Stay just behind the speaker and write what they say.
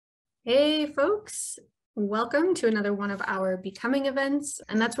Hey folks, welcome to another one of our Becoming events,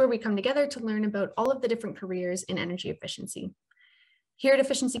 and that's where we come together to learn about all of the different careers in energy efficiency. Here at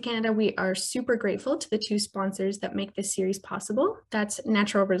Efficiency Canada, we are super grateful to the two sponsors that make this series possible. That's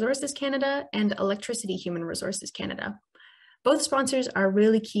Natural Resources Canada and Electricity Human Resources Canada. Both sponsors are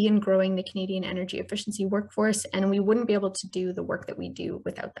really key in growing the Canadian energy efficiency workforce, and we wouldn't be able to do the work that we do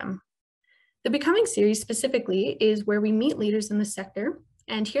without them. The Becoming series specifically is where we meet leaders in the sector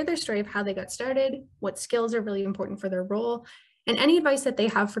and hear their story of how they got started, what skills are really important for their role, and any advice that they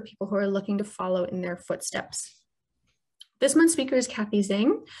have for people who are looking to follow in their footsteps. This month's speaker is Cathy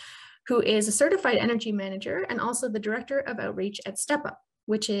Zheng, who is a certified energy manager and also the director of outreach at StepUp,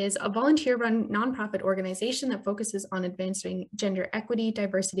 which is a volunteer-run nonprofit organization that focuses on advancing gender equity,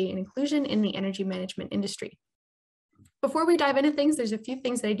 diversity, and inclusion in the energy management industry. Before we dive into things, there's a few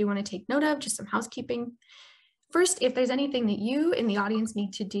things that I do want to take note of, just some housekeeping. First, if there's anything that you in the audience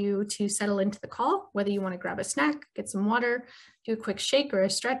need to do to settle into the call, whether you want to grab a snack, get some water, do a quick shake or a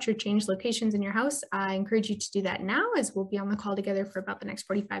stretch or change locations in your house, I encourage you to do that now, as we'll be on the call together for about the next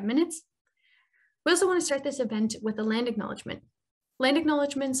 45 minutes. We also want to start this event with a land acknowledgement. Land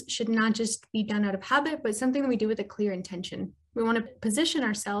acknowledgements should not just be done out of habit, but something that we do with a clear intention. We want to position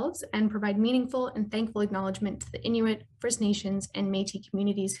ourselves and provide meaningful and thankful acknowledgement to the Inuit, First Nations, and Métis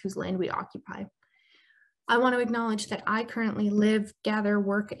communities whose land we occupy. I want to acknowledge that I currently live, gather,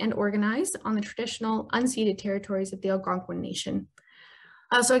 work, and organize on the traditional unceded territories of the Algonquin Nation.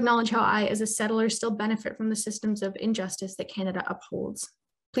 I also acknowledge how I, as a settler, still benefit from the systems of injustice that Canada upholds.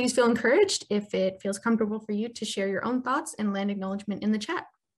 Please feel encouraged, if it feels comfortable for you, to share your own thoughts and land acknowledgement in the chat.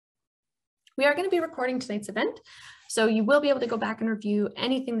 We are going to be recording tonight's event, so you will be able to go back and review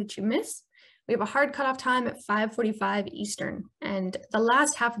anything that you miss. We have a hard cutoff time at 5:45 Eastern, and the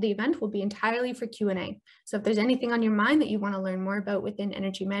last half of the event will be entirely for Q&A. So if there's anything on your mind that you want to learn more about within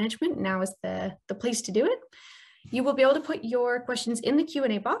energy management, now is the place to do it. You will be able to put your questions in the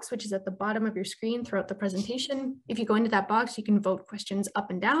Q&A box, which is at the bottom of your screen throughout the presentation. If you go into that box, you can vote questions up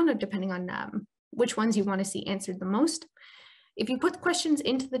and down, depending on which ones you want to see answered the most. If you put questions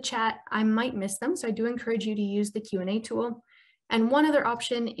into the chat, I might miss them, so I do encourage you to use the Q&A tool. And one other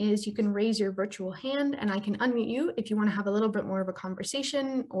option is you can raise your virtual hand and I can unmute you if you want to have a little bit more of a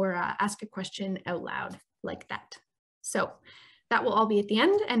conversation or ask a question out loud like that. So that will all be at the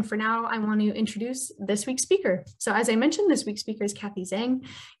end. And for now, I want to introduce this week's speaker. So as I mentioned, this week's speaker is Cathy Zheng.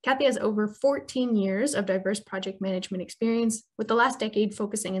 Cathy has over 14 years of diverse project management experience, with the last decade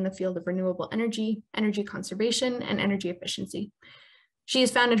focusing in the field of renewable energy, energy conservation, and energy efficiency. She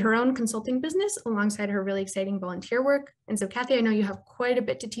has founded her own consulting business alongside her really exciting volunteer work. And so Cathy, I know you have quite a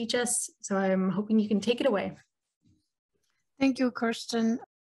bit to teach us, so I'm hoping you can take it away. Thank you, Kirsten.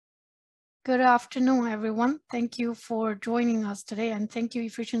 Good afternoon, everyone. Thank you for joining us today, and thank you,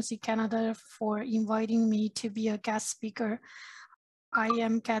 Efficiency Canada, for inviting me to be a guest speaker. I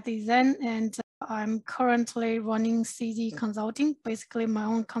am Cathy Zheng, and I'm currently running CZ Consulting, basically my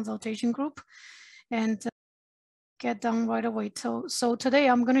own consultation group, and get done right away. So today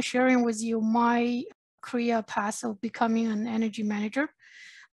I'm going to share with you my career path of becoming an energy manager.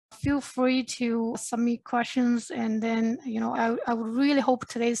 Feel free to submit questions, and then I would really hope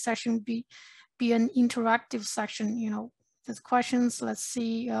today's session be an interactive session. There's questions, let's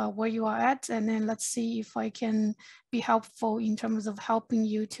see where you are at, and then let's see if I can be helpful in terms of helping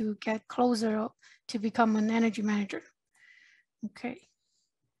you to get closer to become an energy manager. Okay,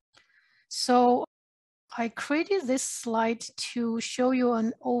 so I created this slide to show you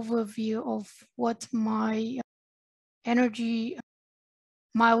an overview of what my energy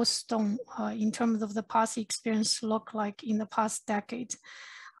milestone in terms of the past experience look like in the past decade.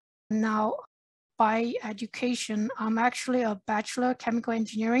 Now, by education, I'm actually a bachelor chemical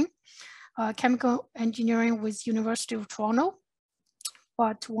engineering with University of Toronto.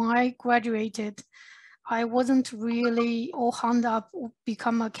 But when I graduated, I wasn't really all hand up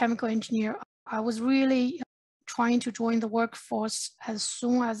become a chemical engineer. I was really trying to join the workforce as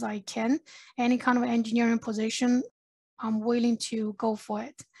soon as I can. Any kind of engineering position, I'm willing to go for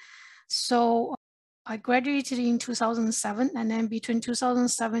it. So I graduated in 2007, and then between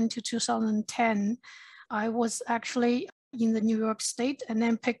 2007 to 2010, I was actually in the New York State and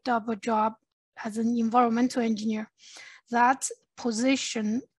then picked up a job as an environmental engineer. That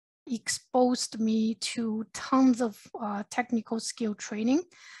position exposed me to tons of technical skill training,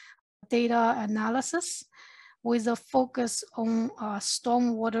 data analysis, with a focus on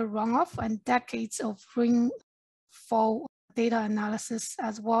stormwater runoff and decades of rainfall data analysis,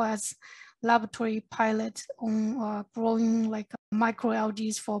 as well as laboratory pilot on growing like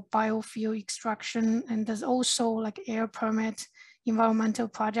microalgae for biofuel extraction. And there's also like air permit environmental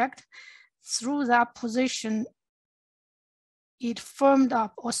project. Through that position, it firmed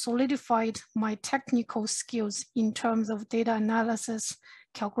up or solidified my technical skills in terms of data analysis,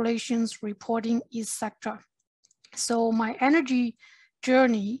 calculations, reporting, etc. So my energy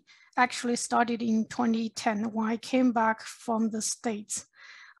journey actually started in 2010 when I came back from the States.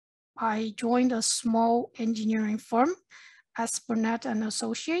 I joined a small engineering firm, as Burnett and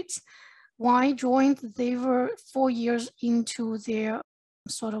Associates. When I joined, they were 4 years into their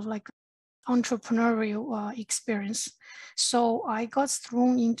sort of like entrepreneurial experience. So I got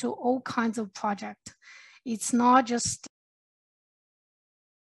thrown into all kinds of projects. It's not just,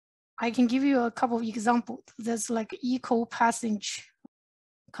 I can give you a couple of examples. There's like eco passage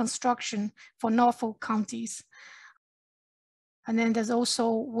construction for Norfolk counties. And then there's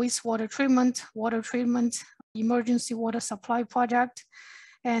also wastewater treatment, water treatment, emergency water supply project.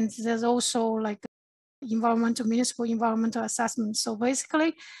 And there's also like municipal environmental assessment. So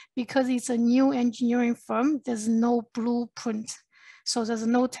basically, because it's a new engineering firm, there's no blueprint. So there's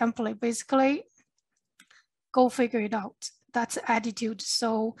no template. Basically, go figure it out. That's attitude.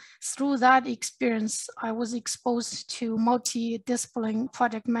 So through that experience, I was exposed to multidisciplinary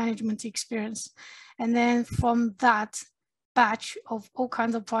project management experience. And then from that batch of all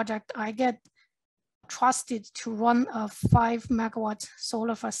kinds of projects, I get trusted to run a 5 megawatt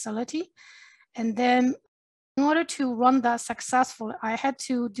solar facility. And then in order to run that successfully, I had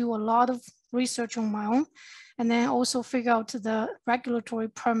to do a lot of research on my own and then also figure out the regulatory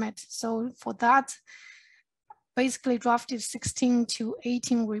permit. So for that, basically drafted 16 to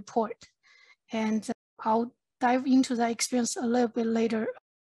 18 report. And I'll dive into that experience a little bit later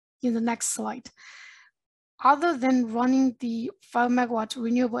in the next slide. Other than running the 5 megawatt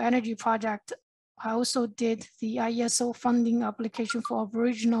renewable energy project, I also did the IESO funding application for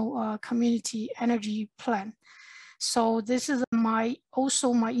Aboriginal community energy plan. So this is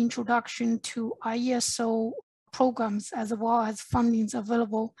also my introduction to IESO programs as well as fundings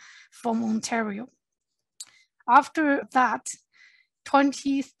available from Ontario. After that,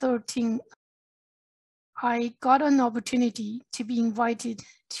 2013, I got an opportunity to be invited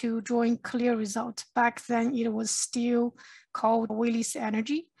to join CLEAResult. Back then, it was still called Willis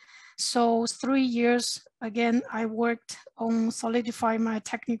Energy. So 3 years, again, I worked on solidifying my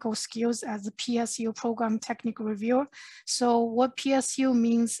technical skills as a PSU program technical reviewer. So what PSU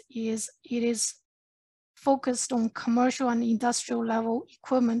means is it is focused on commercial and industrial level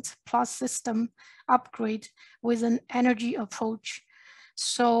equipment plus system upgrade with an energy approach.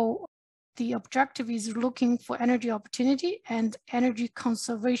 So the objective is looking for energy opportunity and energy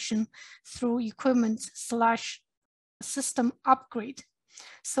conservation through equipment/system upgrade.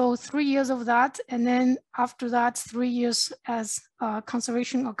 So 3 years of that, and then after that, 3 years as a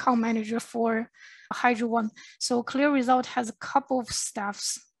conservation account manager for Hydro One. So CLEAResult has a couple of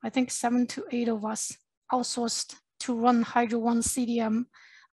staffs, I think 7 to 8 of us outsourced to run Hydro One CDM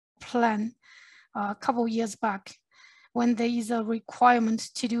plan a couple of years back when there is a requirement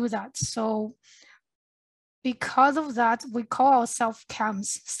to do that. So because of that, we call ourselves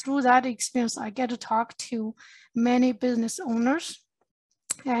CAMs. Through that experience, I get to talk to many business owners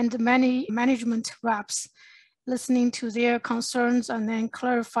and many management reps, listening to their concerns and then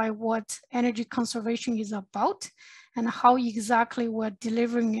clarify what energy conservation is about and how exactly we're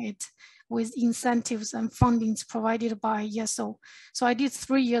delivering it with incentives and fundings provided by IESO. So I did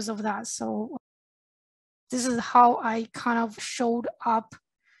 3 years of that. So this is how I kind of showed up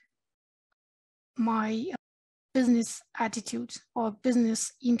my business attitude or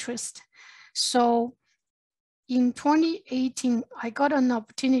business interest. So in 2018, I got an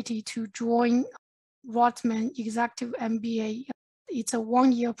opportunity to join Rotman Executive MBA. It's a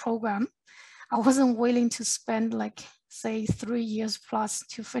 1-year program. I wasn't willing to spend like, say, 3 years plus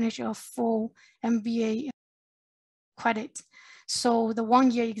to finish a full MBA credit. So the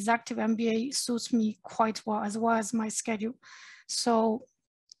 1-year executive MBA suits me quite well as my schedule. So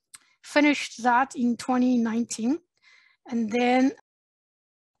finished that in 2019 and then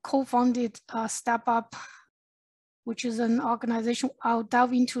co-founded StepUp, which is an organization. I'll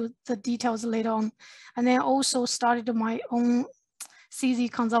delve into the details later on. And then also started my own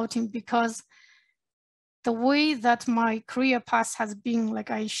CZ consulting because the way that my career path has been, like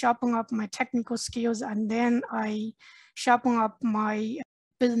I sharpen up my technical skills and then I sharpen up my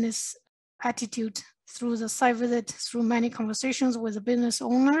business attitude through the site visit, through many conversations with the business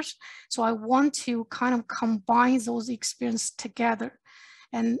owners. So I want to kind of combine those experiences together.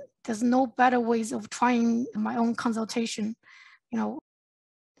 And there's no better ways of trying my own consultation,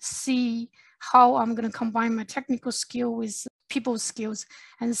 see how I'm going to combine my technical skill with people's skills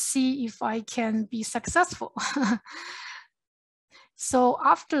and see if I can be successful. So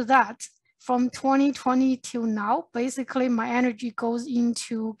after that, from 2020 till now, basically my energy goes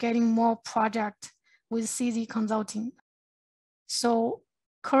into getting more project with CZ Consulting. So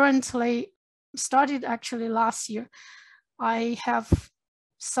currently, started actually last year, I have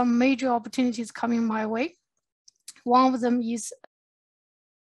some major opportunities coming my way. One of them is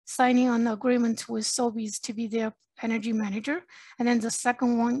signing an agreement with Sobeys to be their energy manager. And then the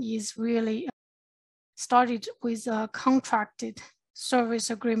second one is really started with a contracted service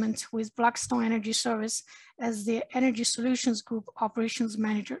agreement with Blackstone Energy Service as the Energy Solutions Group Operations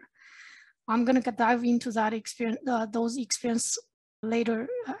Manager. I'm going to dive into that experience, those experience later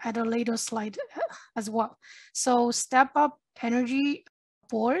at a later slide as well. So StepUp Energy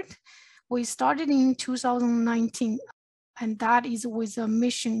Board, we started in 2019, and that is with a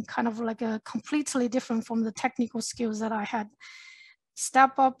mission kind of like a completely different from the technical skills that I had.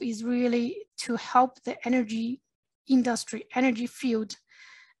 StepUp is really to help the energy industry, energy field,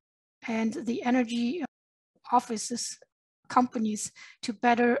 and the energy offices, companies to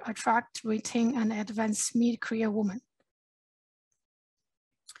better attract, retain, and advance mid-career women.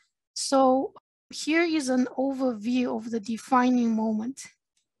 So here is an overview of the defining moment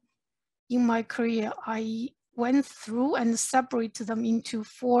in my career. I went through and separated them into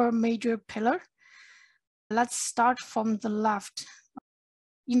 4 major pillars. Let's start from the left.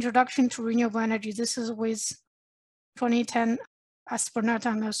 Introduction to renewable energy. This is with 2010 Esplanade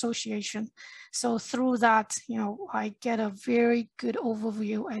and Association. So through that, I get a very good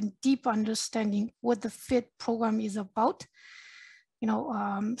overview and deep understanding what the FIT program is about.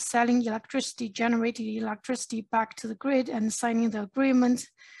 Selling electricity, generating electricity back to the grid and signing the agreement,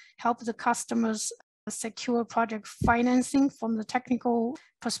 help the customers secure project financing from the technical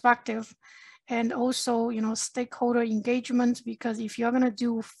perspective, and also, stakeholder engagement, because if you're going to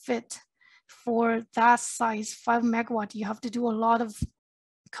do FIT for that size, 5 megawatt, you have to do a lot of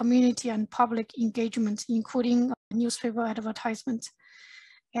community and public engagement, including newspaper advertisement.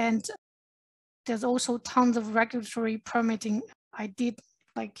 And there's also tons of regulatory permitting. I did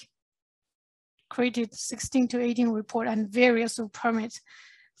created 16 to 18 report and various permits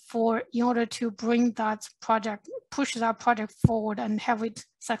in order to bring that project, push that project forward and have it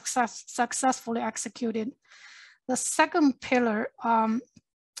successfully executed. The second pillar,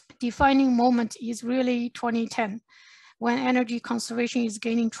 defining moment, is really 2010, when energy conservation is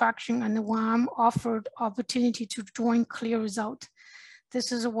gaining traction and when I'm offered opportunity to join CLEAResult.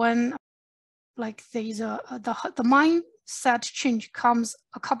 This is when there's the mindset change comes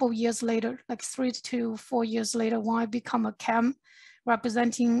a couple of years later, 3 to 4 years later, when I become a CAM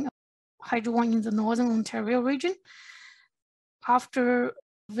representing Hydro One in the Northern Ontario region. After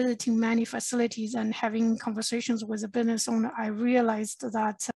visiting many facilities and having conversations with the business owner, I realized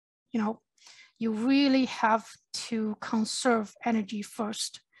that, you really have to conserve energy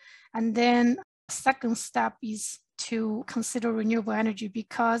first. And then the second step is to consider renewable energy,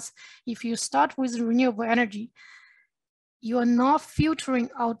 because if you start with renewable energy, you are not filtering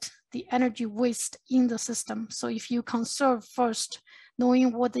out the energy waste in the system. So if you conserve first,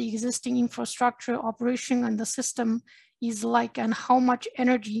 knowing what the existing infrastructure operation and the system is like and how much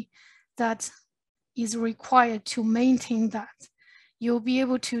energy that is required to maintain that, you'll be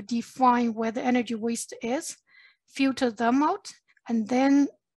able to define where the energy waste is, filter them out, and then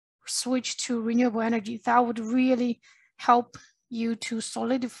switch to renewable energy. That would really help you to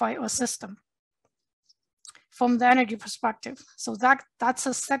solidify a system from the energy perspective. So that's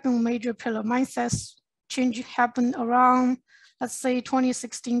a second major pillar. Mindset change happened around, let's say,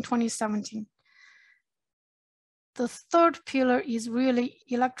 2016, 2017. The third pillar is really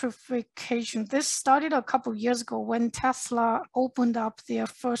electrification. This started a couple of years ago when Tesla opened up their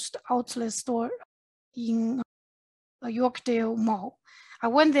first outlet store in Yorkdale Mall. I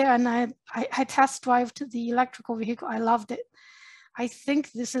went there and I test drove the electrical vehicle. I loved it. I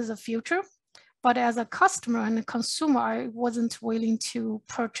think this is the future. But as a customer and a consumer, I wasn't willing to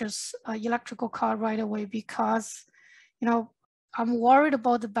purchase an electrical car right away because, I'm worried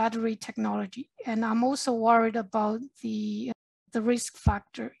about the battery technology, and I'm also worried about the risk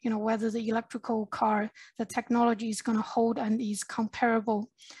factor, whether the electrical car, the technology is going to hold and is comparable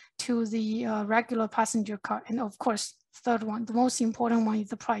to the regular passenger car. And of course, third one, the most important one, is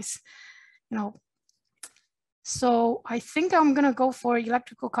the price. So I think I'm going to go for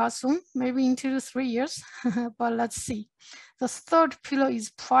electrical car soon, maybe in 2 to 3 years, but let's see. The third pillar is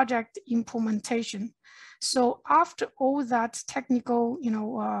project implementation. So after all that technical,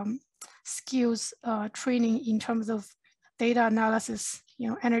 skills training in terms of data analysis,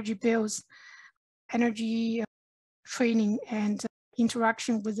 energy bills, energy training, and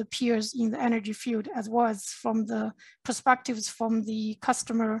interaction with the peers in the energy field, as well as from the perspectives from the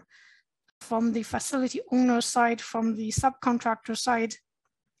customer, from the facility owner side, from the subcontractor side.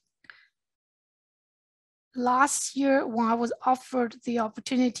 Last year, when I was offered the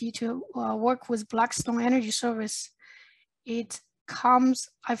opportunity to work with Blackstone Energy Service, I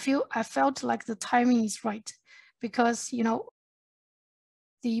felt like the timing is right, because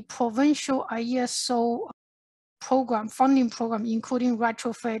the provincial IESO program, funding program, including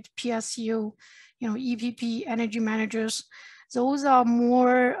retrofit, PSU, EPP, energy managers, those are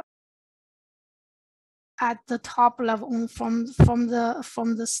more at the top level from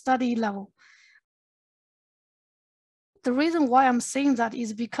the study level. The reason why I'm saying that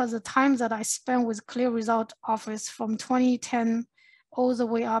is because the time that I spent with CLEAResult office from 2010 all the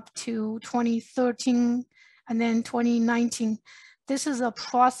way up to 2013 and then 2019, this is a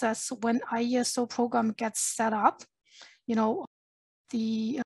process when IESO program gets set up,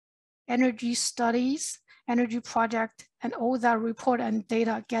 the energy studies, energy project, and all that report and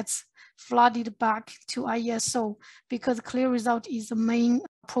data gets flooded back to IESO, because CLEAResult is the main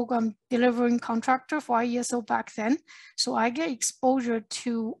program delivering contractor for IESO back then. So I get exposure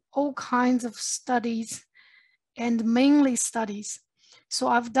to all kinds of studies, and mainly studies. So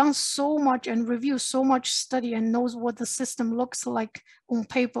I've done so much and reviewed so much study and knows what the system looks like on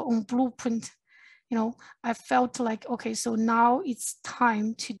paper, on blueprint. I felt like, okay, so now it's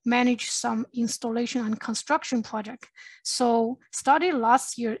time to manage some installation and construction project. So starting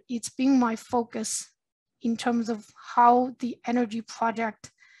last year, it's been my focus in terms of how the energy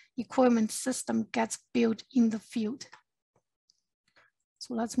project equipment system gets built in the field.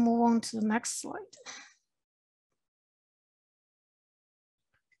 So let's move on to the next slide.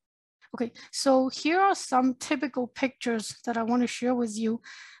 Okay, so here are some typical pictures that I want to share with you.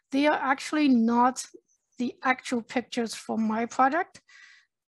 They are actually not the actual pictures from my project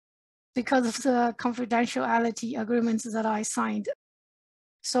because of the confidentiality agreements that I signed.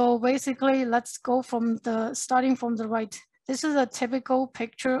 So basically, let's go starting from the right. This is a typical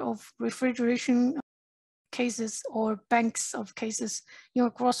picture of refrigeration cases or banks of cases in a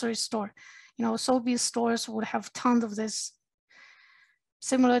grocery store. Sobeys stores would have tons of this,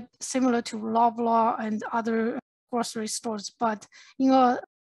 similar to Loblaw and other grocery stores. But in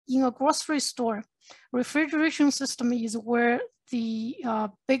a grocery store, refrigeration system is where the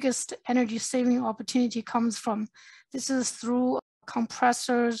biggest energy saving opportunity comes from. This is through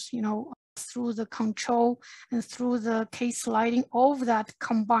compressors, through the control and through the case lighting, all of that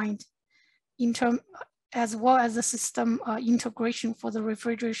combined as well as the system integration for the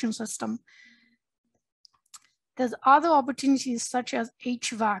refrigeration system. There's other opportunities such as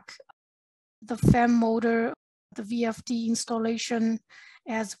HVAC, the fan motor, the VFD installation,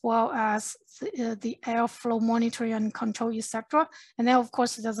 as well as the airflow monitoring and control, etc. And then of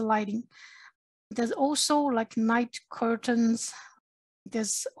course there's lighting. There's also like night curtains.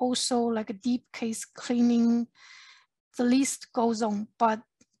 There's also like a deep case cleaning. The list goes on, but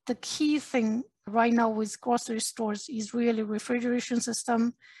the key thing right now with grocery stores is really refrigeration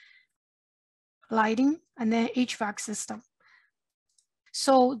system, lighting, and then HVAC system.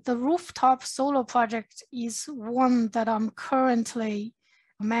 So the rooftop solar project is one that I'm currently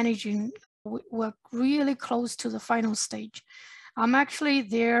managing. We're really close to the final stage. I'm actually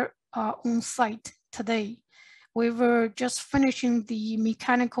there on site today. We were just finishing the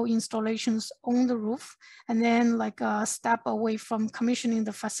mechanical installations on the roof, and then like a step away from commissioning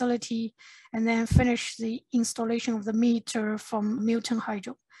the facility, and then finish the installation of the meter from Milton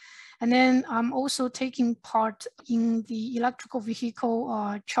Hydro. And then I'm also taking part in the electrical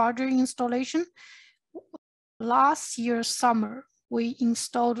vehicle charger installation. Last year summer, we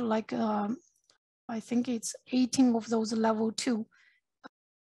installed like, I think it's 18 of those level 2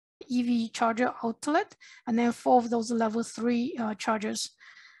 EV charger outlet, and then 4 of those level 3 chargers.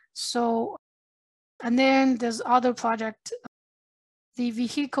 So, and then there's other project. The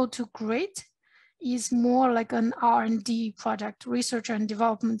vehicle to grid is more like an R&D project, research and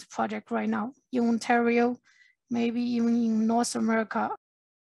development project right now in Ontario, maybe even in North America.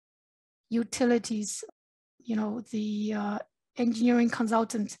 Utilities, the engineering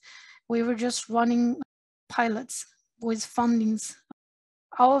consultant, we were just running pilots with fundings.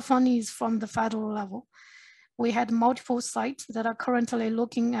 Our funding is from the federal level. We had multiple sites that are currently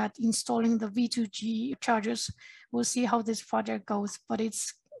looking at installing the V2G chargers. We'll see how this project goes, but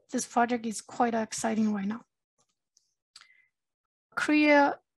this project is quite exciting right now.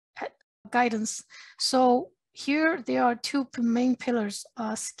 Career guidance. So here there are 2 main pillars: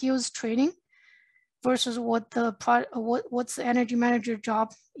 skills training versus what's the energy manager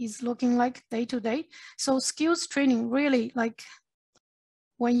job is looking like day to day. So skills training, really, like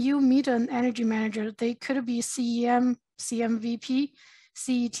when you meet an energy manager, they could be CEM, CMVP,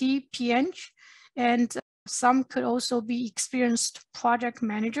 CET, PNG, and some could also be experienced project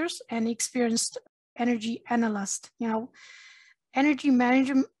managers and experienced energy analysts. You know, energy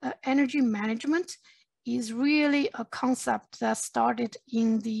management is really a concept that started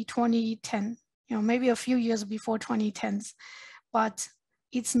in the 2010, you know, maybe a few years before 2010s, but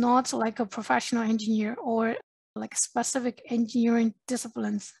it's not like a professional engineer or like specific engineering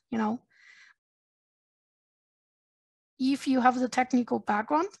disciplines, you know. If you have the technical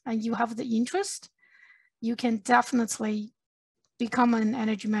background and you have the interest, you can definitely become an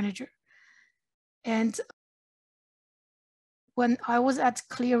energy manager. And when I was at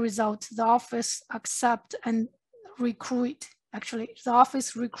CLEAResult, the office accept and recruit, actually, the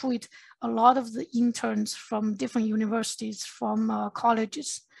office recruit a lot of the interns from different universities, from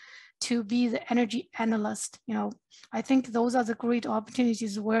colleges, to be the energy analyst. You know, I think those are the great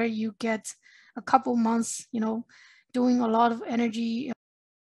opportunities where you get a couple months, you know, doing a lot of energy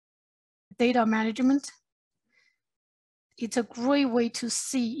data management. It's a great way to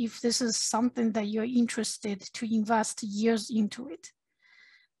see if this is something that you're interested to invest years into it.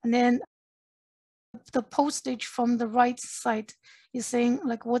 And then the postage from the right side is saying,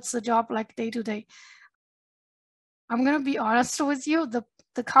 like, what's the job like day to day? I'm going to be honest with you,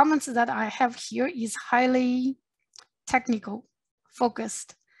 the comments that I have here is highly technical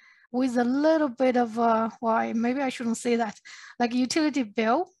focused with a little bit of, well, maybe I shouldn't say that, like utility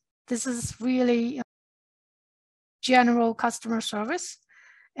bill. This is really general customer service.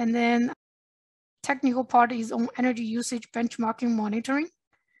 And then technical part is on energy usage benchmarking monitoring.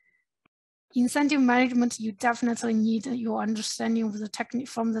 Incentive management, you definitely need your understanding of the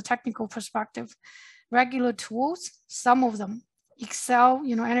from the technical perspective. Regular tools, some of them, Excel,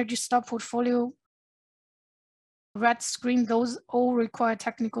 you know, Energy Star portfolio, red screen, those all require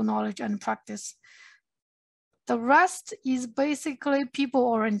technical knowledge and practice. The rest is basically people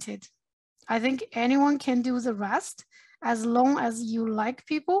oriented. I think anyone can do the rest as long as you like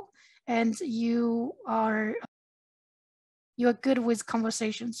people and you are good with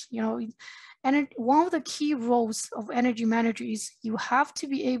conversations, you know. And one of the key roles of energy manager is you have to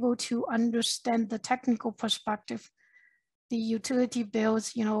be able to understand the technical perspective, the utility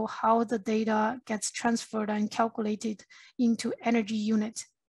bills, you know, how the data gets transferred and calculated into energy unit.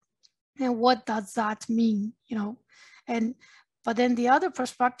 And what does that mean, you know? But then the other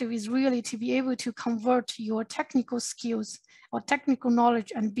perspective is really to be able to convert your technical skills or technical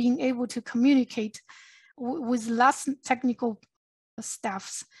knowledge and being able to communicate with less technical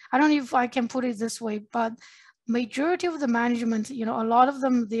staffs. I don't know if I can put it this way, but majority of the management, you know, a lot of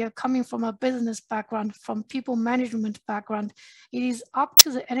them, they are coming from a business background, from people management background. It is up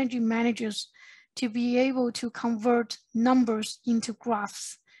to the energy managers to be able to convert numbers into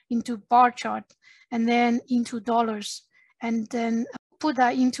graphs, into bar chart, and then into dollars, and then put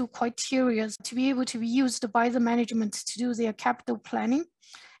that into criteria to be able to be used by the management to do their capital planning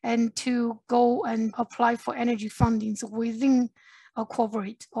and to go and apply for energy fundings within a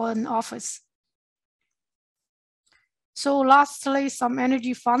corporate or an office. So lastly, some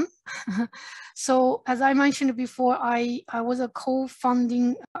energy fund. So as I mentioned before, I was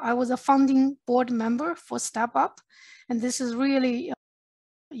a founding board member for StepUp. And this is really,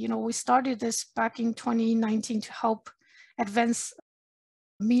 you know, we started this back in 2019 to help advance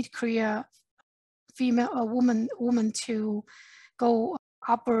mid-career woman to go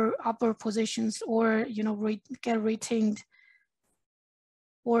upper positions, or, you know, get retained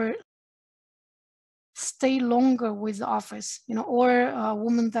or stay longer with the office, you know, or a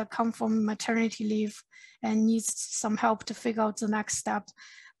woman that come from maternity leave and needs some help to figure out the next step.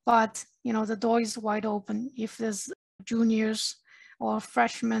 But, you know, the door is wide open. If there's juniors or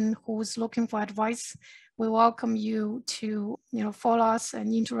freshmen who's looking for advice, we welcome you to, you know, follow us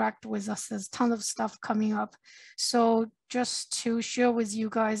and interact with us. There's tons of stuff coming up. So just to share with you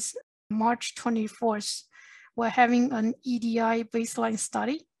guys, March 24th, we're having an EDI baseline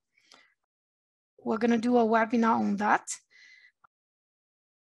study. We're going to do a webinar on that.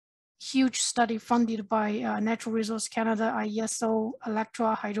 Huge study funded by Natural Resource Canada, IESO,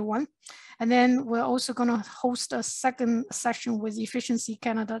 Electra, Hydro One. And then we're also going to host a second session with Efficiency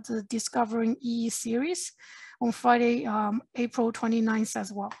Canada, the Discovering EE series, on Friday, April 29th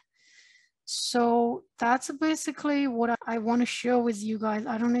as well. So that's basically what I want to share with you guys.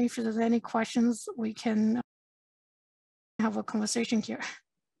 I don't know if there's any questions. We can have a conversation here.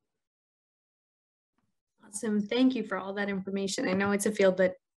 Awesome. Thank you for all that information. I know it's a field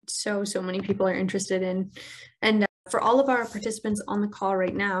that so many people are interested in. And For all of our participants on the call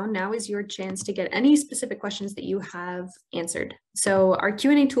right now, now is your chance to get any specific questions that you have answered. So our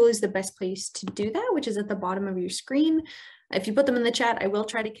Q&A tool is the best place to do that, which is at the bottom of your screen. If you put them in the chat, I will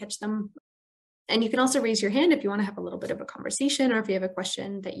try to catch them. And you can also raise your hand if you want to have a little bit of a conversation, or if you have a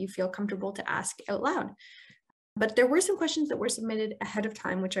question that you feel comfortable to ask out loud. But there were some questions that were submitted ahead of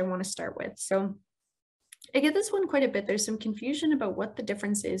time, which I want to start with. So I get this one quite a bit. There's some confusion about what the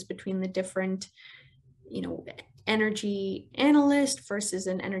difference is between the different, energy analyst versus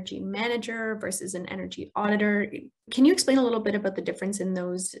an energy manager versus an energy auditor. Can you explain a little bit about the difference in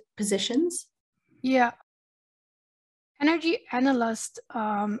those positions? Yeah. Energy analyst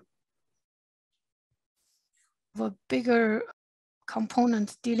have a bigger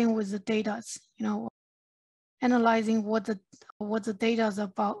component dealing with the data, analyzing what the data is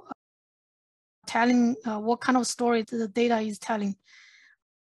about, telling what kind of story the data is telling.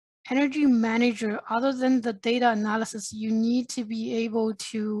 Energy manager, other than the data analysis, you need to be able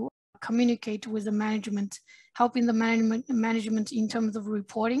to communicate with the management, helping the management in terms of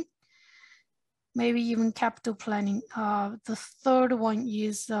reporting, maybe even capital planning. The third one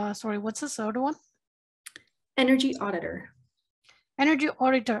is, sorry, what's the third one? Energy auditor. Energy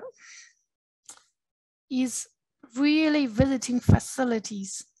auditor is really visiting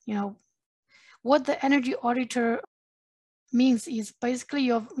facilities. What the energy auditor means is basically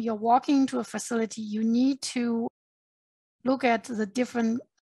you're walking into a facility, you need to look at the different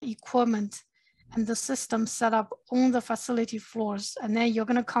equipment and the system set up on the facility floors, and then you're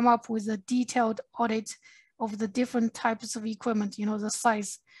going to come up with a detailed audit of the different types of equipment, the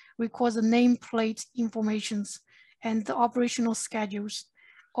size, record the nameplate informations and the operational schedules,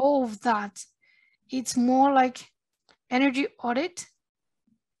 all of that. It's more like energy audit,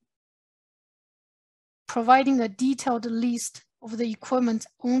 providing a detailed list of the equipment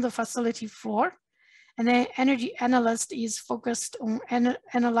on the facility floor. And then energy analyst is focused on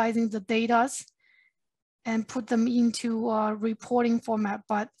analyzing the data and put them into a reporting format,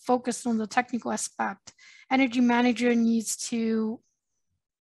 but focused on the technical aspect. Energy manager needs to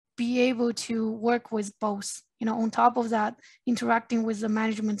be able to work with both, on top of that, interacting with the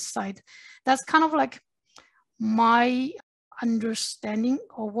management side. That's kind of like my understanding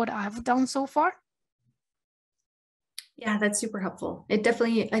of what I've done so far. Yeah, that's super helpful. It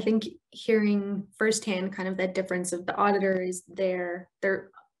definitely, I think, hearing firsthand kind of that difference of the auditor is they're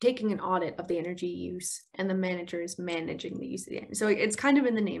taking an audit of the energy use and the manager is managing the use of the energy. So it's kind of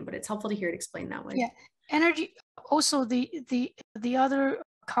in the name, but it's helpful to hear it explained that way. Yeah, energy. Also, the other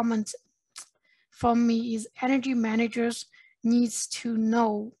comment from me is energy managers needs to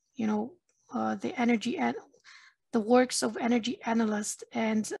know, the energy and the works of energy analyst,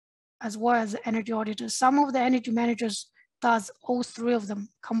 and as well as the energy auditor. Some of the energy managers does all three of them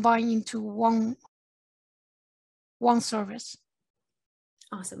combined into one service.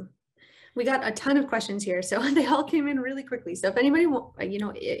 Awesome. We got a ton of questions here, so they all came in really quickly. So if anybody,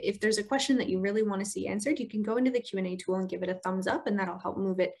 if there's a question that you really want to see answered, you can go into the Q&A tool and give it a thumbs up, and that'll help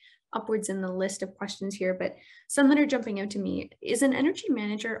move it upwards in the list of questions here. But some that are jumping out to me, is an energy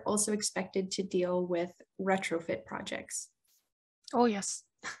manager also expected to deal with retrofit projects? Oh, yes.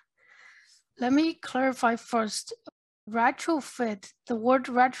 Let me clarify first. Retrofit, the word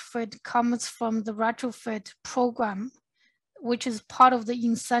retrofit comes from the retrofit program, which is part of the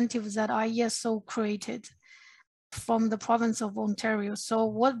incentives that IESO created from the province of Ontario. So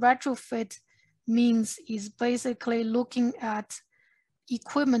what retrofit means is basically looking at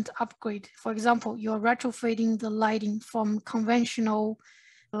equipment upgrade. For example, you're retrofitting the lighting from conventional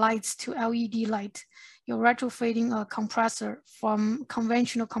lights to LED light. You're retrofitting a compressor from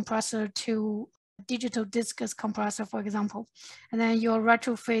conventional compressor to digital discus compressor, for example. And then you're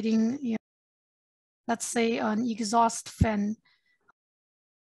retrofitting, let's say, an exhaust fan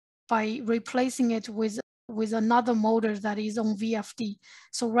by replacing it with another motor that is on VFD.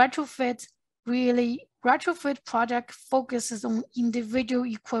 So retrofit project focuses on individual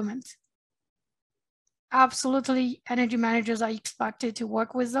equipment. Absolutely, energy managers are expected to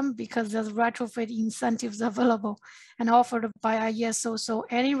work with them because there's retrofit incentives available and offered by IESO. So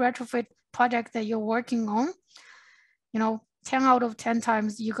any retrofit project that you're working on, 10 out of 10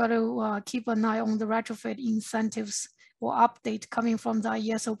 times, you got to keep an eye on the retrofit incentives or update coming from the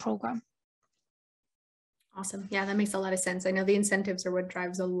IESO program. Awesome. Yeah, that makes a lot of sense. I know the incentives are what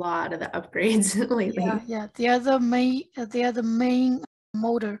drives a lot of the upgrades lately. Yeah, they are the main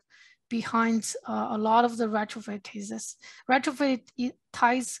motor behind a lot of the retrofit cases. Retrofit, it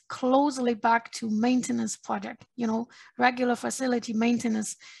ties closely back to maintenance project, regular facility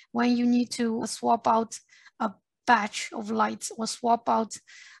maintenance, when you need to swap out a batch of lights or swap out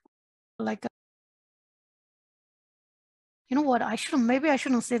like you know what, maybe I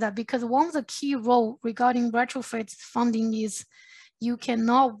shouldn't say that, because one of the key role regarding retrofit funding is you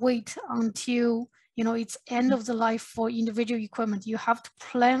cannot wait until, you know, it's end of the life for individual equipment. You have to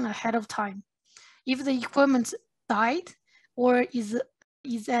plan ahead of time. If the equipment died or is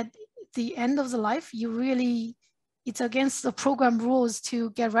at the end of the life, it's against the program rules to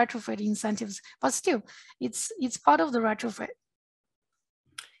get retrofit incentives, but still it's part of the retrofit.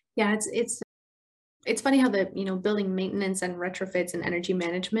 Yeah, it's funny how the, you know, building maintenance and retrofits and energy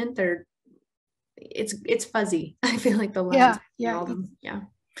management, it's fuzzy. I feel like the lines. Yeah.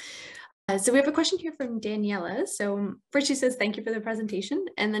 So we have a question here from Daniela. So first she says, thank you for the presentation.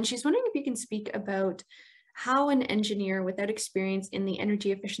 And then she's wondering if you can speak about how an engineer without experience in the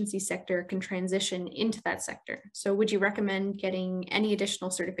energy efficiency sector can transition into that sector. So would you recommend getting any additional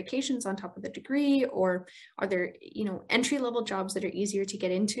certifications on top of the degree, or are there, you know, entry-level jobs that are easier to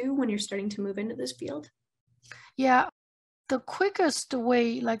get into when you're starting to move into this field? Yeah, the quickest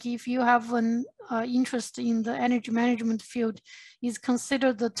way, like if you have an interest in the energy management field, is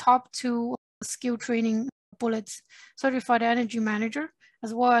consider the top 2 skill training bullets: Certified Energy Manager,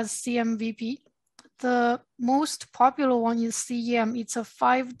 as well as CMVP. The most popular one is CEM. It's a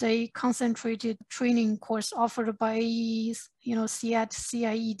 5-day concentrated training course offered by, you know,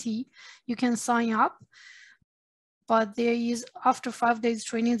 CIET. You can sign up, but there is, after 5 days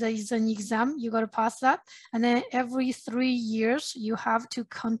training, there is an exam. You got to pass that. And then every 3 years, you have to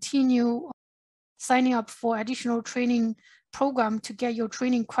continue signing up for additional training program to get your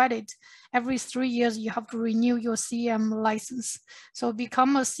training credit. Every 3 years, you have to renew your CEM license. So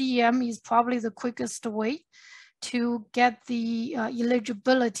become a CEM is probably the quickest way to get the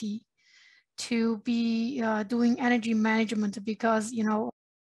eligibility to be doing energy management, because, you know,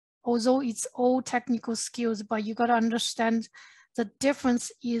 although it's all technical skills, but you got to understand the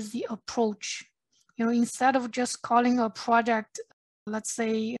difference is the approach. You know, instead of just calling a project, let's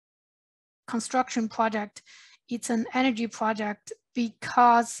say construction project, it's an energy project,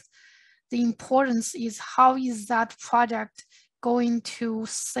 because the importance is how is that project going to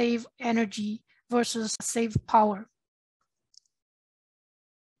save energy versus save power.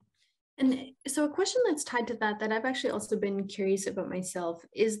 And so a question that's tied to that I've actually also been curious about myself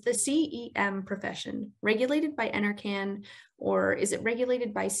is the CEM profession regulated by NRCan, or is it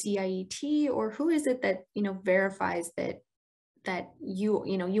regulated by CIET, or who is it that, you know, verifies that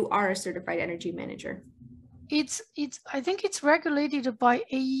you are a certified energy manager? I think it's regulated by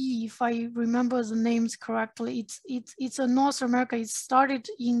AE, if I remember the names correctly. It's a North America. It started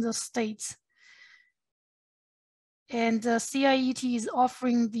in the States. And CIET is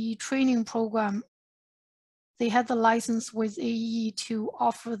offering the training program. They had the license with AE to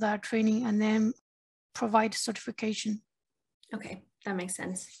offer that training and then provide certification. Okay, that makes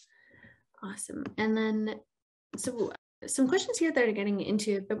sense. Awesome. And then, so some questions here that are getting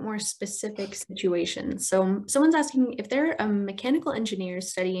into a bit more specific situations. So someone's asking if they're a mechanical engineer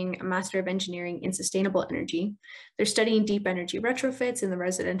studying a Master of Engineering in Sustainable Energy, they're studying deep energy retrofits in the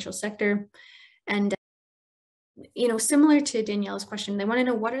residential sector, and you know, similar to Danielle's question, they want to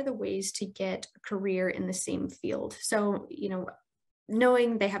know what are the ways to get a career in the same field. So, you know,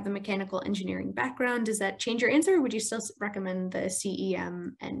 knowing they have the mechanical engineering background, does that change your answer, or would you still recommend the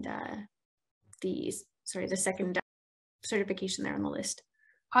CEM and the second certification there on the list?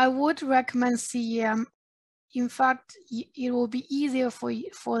 I would recommend CEM. In fact, it will be easier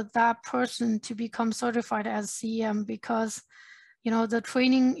for that person to become certified as CEM, because, you know, the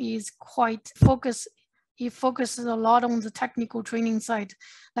training is quite focused. It focuses a lot on the technical training side.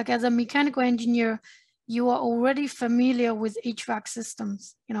 Like as a mechanical engineer, you are already familiar with HVAC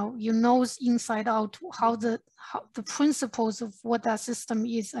systems. You know inside out how the principles of what that system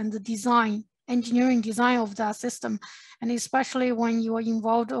is and the engineering design of that system. And especially when you are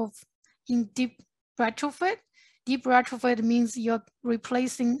involved in deep retrofit. Deep retrofit means you're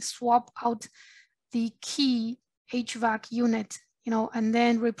swap out the key HVAC unit, you know, and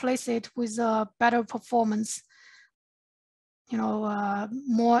then replace it with a better performance, you know,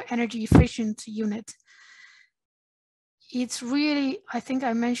 more energy efficient unit. It's really, I think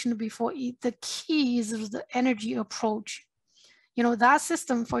I mentioned before, the key is the energy approach. You know, that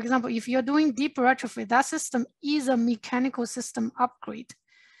system, for example, if you're doing deep retrofit, that system is a mechanical system upgrade.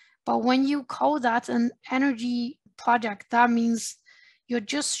 But when you call that an energy project, that means you're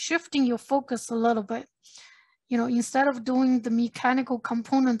just shifting your focus a little bit. You know, instead of doing the mechanical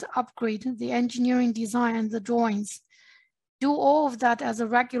component upgrade, the engineering design and the drawings, do all of that as a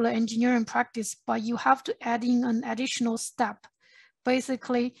regular engineering practice, but you have to add in an additional step.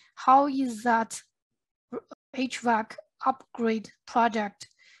 Basically, how is that HVAC upgrade project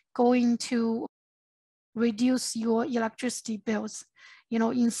going to reduce your electricity bills. You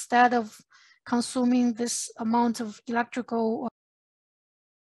know, instead of consuming this amount of electrical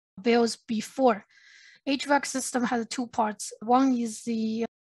bills before. HVAC system has two parts. One is the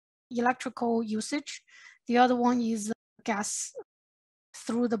electrical usage. The other one is gas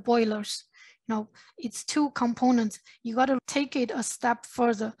through the boilers. You know, it's two components. You got to take it a step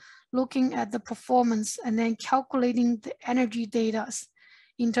further, looking at the performance and then calculating the energy data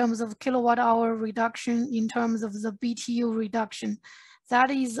in terms of kilowatt hour reduction, in terms of the BTU reduction. That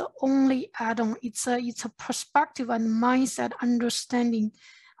is the only add-on. It's a perspective and mindset understanding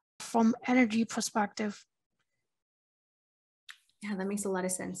from energy perspective. Yeah, that makes a lot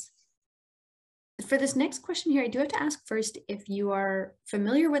of sense. For this next question here, I do have to ask first if you are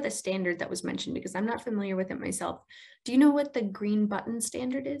familiar with a standard that was mentioned, because I'm not familiar with it myself. Do you know what the green button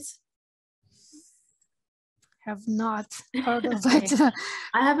standard is? Have not heard of Okay. it.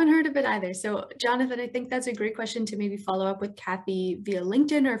 I haven't heard of it either. So Jonathan, I think that's a great question to maybe follow up with Cathy via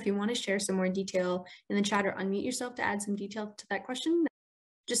LinkedIn, or if you want to share some more detail in the chat or unmute yourself to add some detail to that question.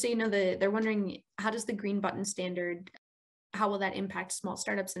 Just so you know, they're wondering, how does the green button standard, how will that impact small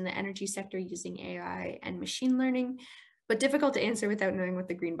startups in the energy sector using AI and machine learning? But difficult to answer without knowing what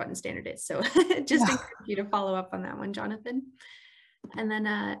the green button standard is. So just encourage you to follow up on that one, Jonathan. And then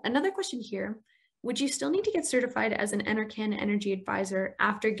another question here. Would you still need to get certified as an NRCan energy advisor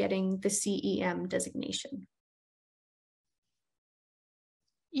after getting the CEM designation?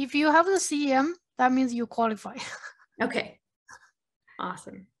 If you have the CEM, that means you qualify. Okay.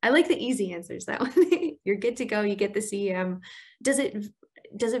 Awesome. I like the easy answers, that one. You're good to go. You get the CEM. Does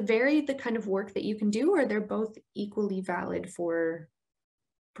it vary the kind of work that you can do, or they're both equally valid for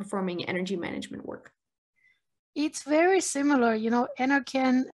performing energy management work? It's very similar. You know,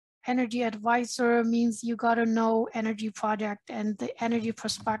 NRCan energy advisor means you got to know energy project and the energy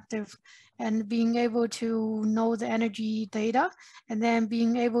perspective, and being able to know the energy data, and then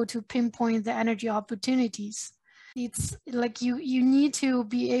being able to pinpoint the energy opportunities. It's like you need to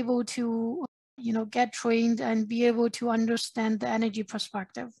be able to, you know, get trained and be able to understand the energy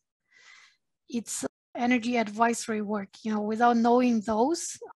perspective. It's energy advisory work. You know, without knowing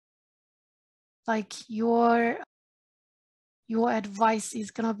those, like your advice is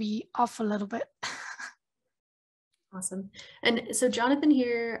gonna be off a little bit. Awesome. And so Jonathan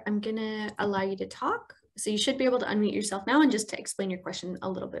here, I'm gonna allow you to talk. So you should be able to unmute yourself now and just to explain your question a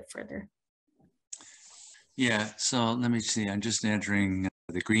little bit further. Yeah, so let me see. I'm just entering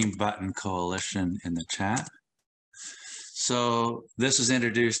the Green Button Coalition in the chat. So this was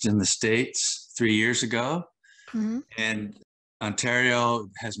introduced in the States 3 years ago, and Ontario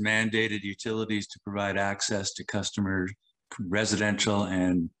has mandated utilities to provide access to customers, residential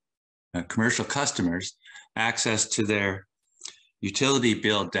and commercial customers, access to their utility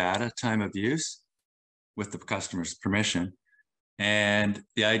bill data, time of use, with the customer's permission. And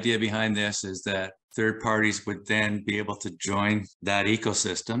the idea behind this is that third parties would then be able to join that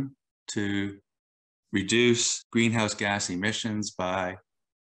ecosystem to reduce greenhouse gas emissions by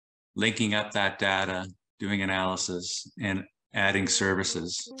linking up that data, doing analysis, and adding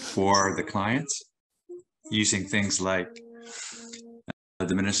services for the clients using things like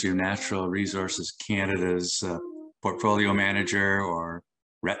the Ministry of Natural Resources Canada's portfolio manager or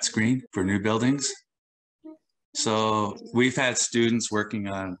RET screen for new buildings. So we've had students working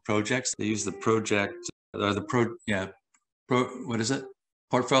on projects. They use the project, or what is it?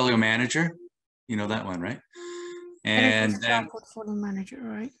 Portfolio manager. You know that one, right? And then portfolio manager,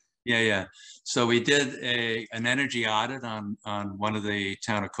 right? Yeah. So we did an energy audit on one of the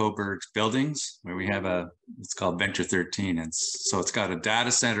town of Coburg's buildings where we have it's called Venture 13. And so it's got a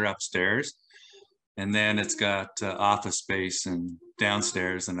data center upstairs, and then it's got office space and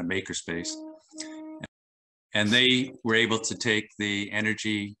downstairs and a maker space. And they were able to take the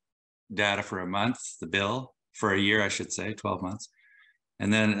energy data for a month, the bill for a year, I should say, 12 months.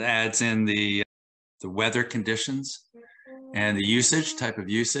 And then it adds in the weather conditions and the usage, type of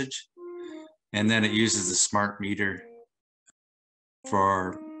usage. And then it uses the smart meter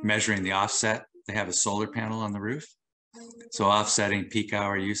for measuring the offset. They have a solar panel on the roof, so offsetting peak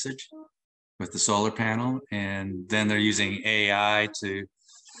hour usage with the solar panel. And then they're using AI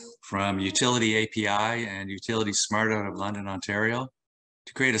from Utility API and Utility Smart out of London, Ontario,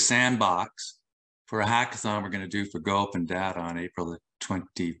 to create a sandbox for a hackathon we're going to do for Go Open Data on April the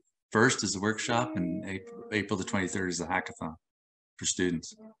 21st is the workshop, and April the 23rd is the hackathon for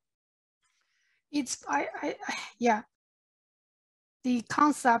students. It's yeah, the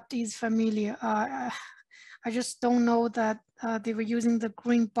concept is familiar. I just don't know that they were using the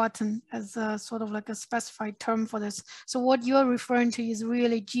green button as a sort of like a specified term for this. So what you're referring to is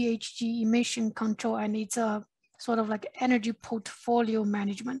really GHG emission control, and it's a sort of like energy portfolio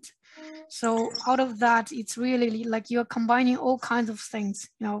management. So out of that, it's really like you're combining all kinds of things,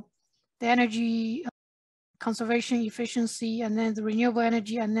 you know, the energy conservation efficiency, and then the renewable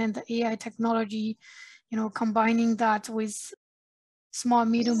energy, and then the AI technology, you know, combining that with smart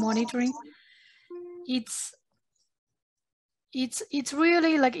meter monitoring. It's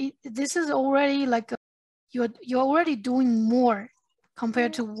really like, this is already like, you're already doing more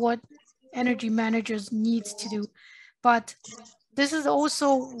compared to what energy managers need to do. But this is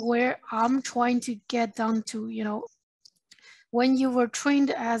also where I'm trying to get down to, you know, when you were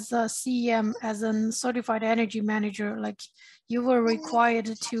trained as a CEM, as a certified energy manager, like you were required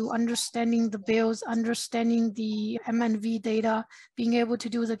to understanding the bills, understanding the M&V data, being able to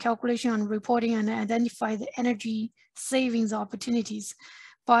do the calculation and reporting and identify the energy savings opportunities.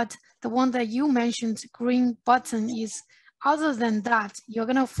 But the one that you mentioned, green button, is other than that, you're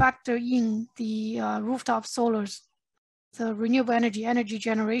gonna factor in the rooftop solars, the renewable energy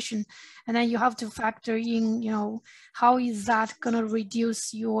generation, and then you have to factor in, you know, how is that going to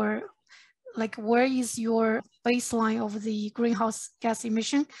reduce your, like, where is your baseline of the greenhouse gas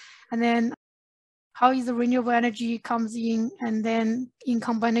emission, and then how is the renewable energy comes in, and then in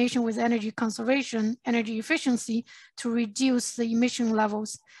combination with energy conservation, energy efficiency, to reduce the emission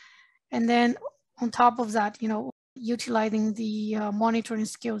levels. And then on top of that, you know, utilizing the monitoring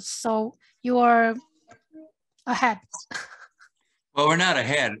skills. So you are ahead. Well, we're not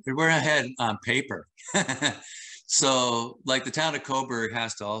ahead. We're ahead on paper. So like the town of Coburg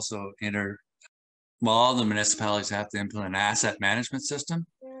has to also well, all the municipalities have to implement an asset management system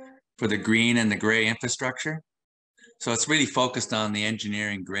for the green and the gray infrastructure. So it's really focused on the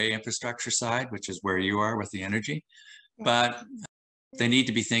engineering gray infrastructure side, which is where you are with the energy. But they need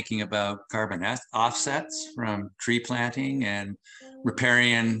to be thinking about carbon offsets from tree planting and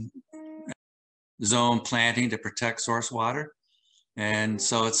riparian zone planting to protect source water. And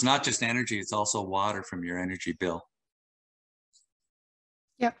so it's not just energy, it's also water from your energy bill.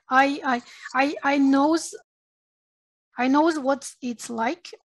 Yeah, I knows what it's like.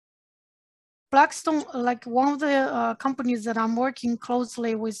 Blackstone, like one of the companies that I'm working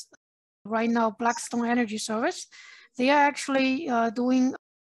closely with right now, Blackstone Energy Service, they are actually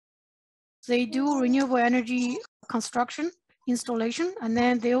they do renewable energy construction, installation, and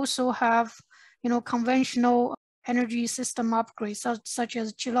then they also have, you know, conventional energy system upgrades, such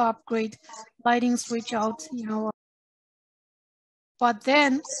as chiller upgrade, lighting switch out, you know. But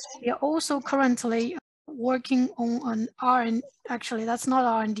then they're also currently working on R&D. Actually, that's not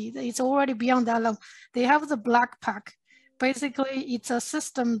R&D. It's already beyond that level. They have the Black Pack. Basically, it's a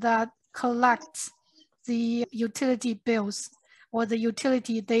system that collects the utility bills or the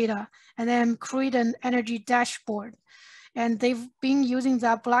utility data, and then create an energy dashboard. And they've been using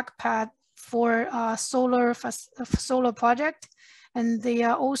that Black Pack for solar project. And they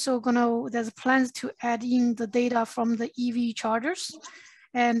are also there's plans to add in the data from the EV chargers.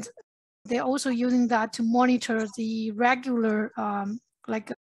 And they're also using that to monitor the regular,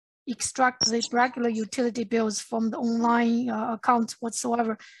 like extract the regular utility bills from the online account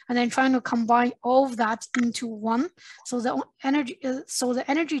whatsoever, and then trying to combine all of that into one. So the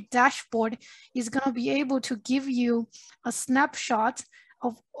energy dashboard is going to be able to give you a snapshot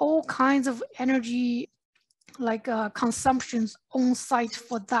of all kinds of energy, like consumptions on site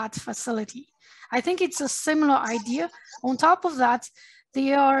for that facility. I think it's a similar idea. On top of that,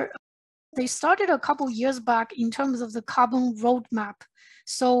 they started a couple years back in terms of the carbon roadmap.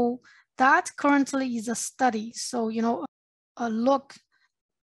 So that currently is a study. So, you know, a look,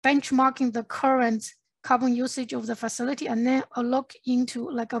 benchmarking the current carbon usage of the facility, and then a look into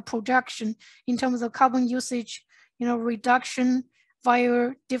like a projection in terms of carbon usage, you know, reduction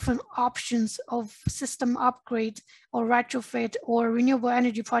via different options of system upgrade or retrofit or renewable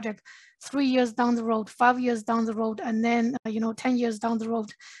energy project 3 years down the road, 5 years down the road, and then, you know, 10 years down the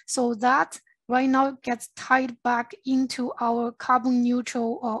road. So that right now gets tied back into our carbon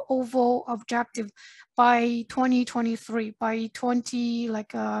neutral overall objective by 2023, by 30,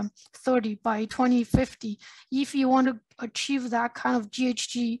 by 2050. If you want to achieve that kind of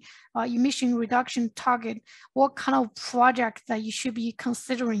GHG emission reduction target, what kind of project that you should be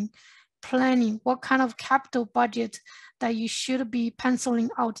considering, planning, what kind of capital budget that you should be penciling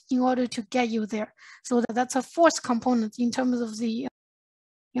out in order to get you there. So that's a fourth component in terms of the,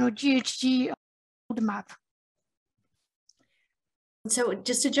 you know, GHG roadmap. So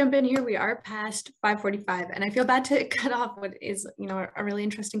just to jump in here, we are past 5:45, and I feel bad to cut off what is, a really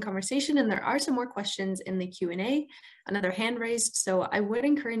interesting conversation. And there are some more questions in the Q&A, another hand raised. So I would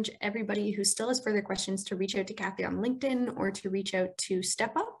encourage everybody who still has further questions to reach out to Cathy on LinkedIn or to reach out to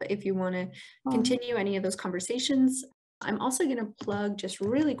StepUp if you want to continue any of those conversations. I'm also going to plug just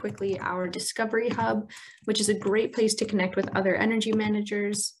really quickly our Discovery Hub, which is a great place to connect with other energy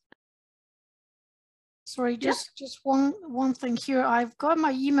managers. Sorry, just one thing here. I've got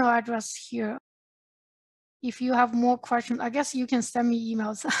my email address here. If you have more questions, I guess you can send me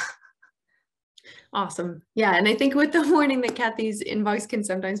emails. Awesome. Yeah, and I think with the warning that Cathy's inbox can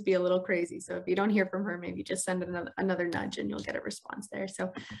sometimes be a little crazy. So if you don't hear from her, maybe just send another nudge and you'll get a response there.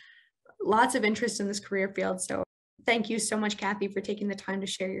 So lots of interest in this career field. So thank you so much, Cathy, for taking the time to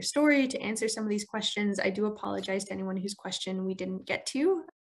share your story, to answer some of these questions. I do apologize to anyone whose question we didn't get to.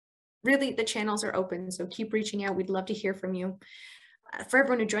 Really, the channels are open, so keep reaching out. We'd love to hear from you. For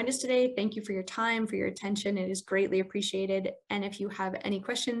everyone who joined us today, thank you for your time, for your attention. It is greatly appreciated. And if you have any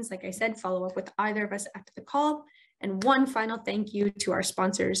questions, like I said, follow up with either of us after the call. And one final thank you to our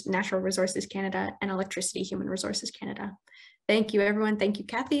sponsors, Natural Resources Canada and Electricity Human Resources Canada. Thank you, everyone. Thank you,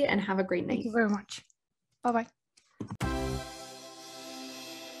 Cathy, and have a great night. Thank you very much. Bye-bye.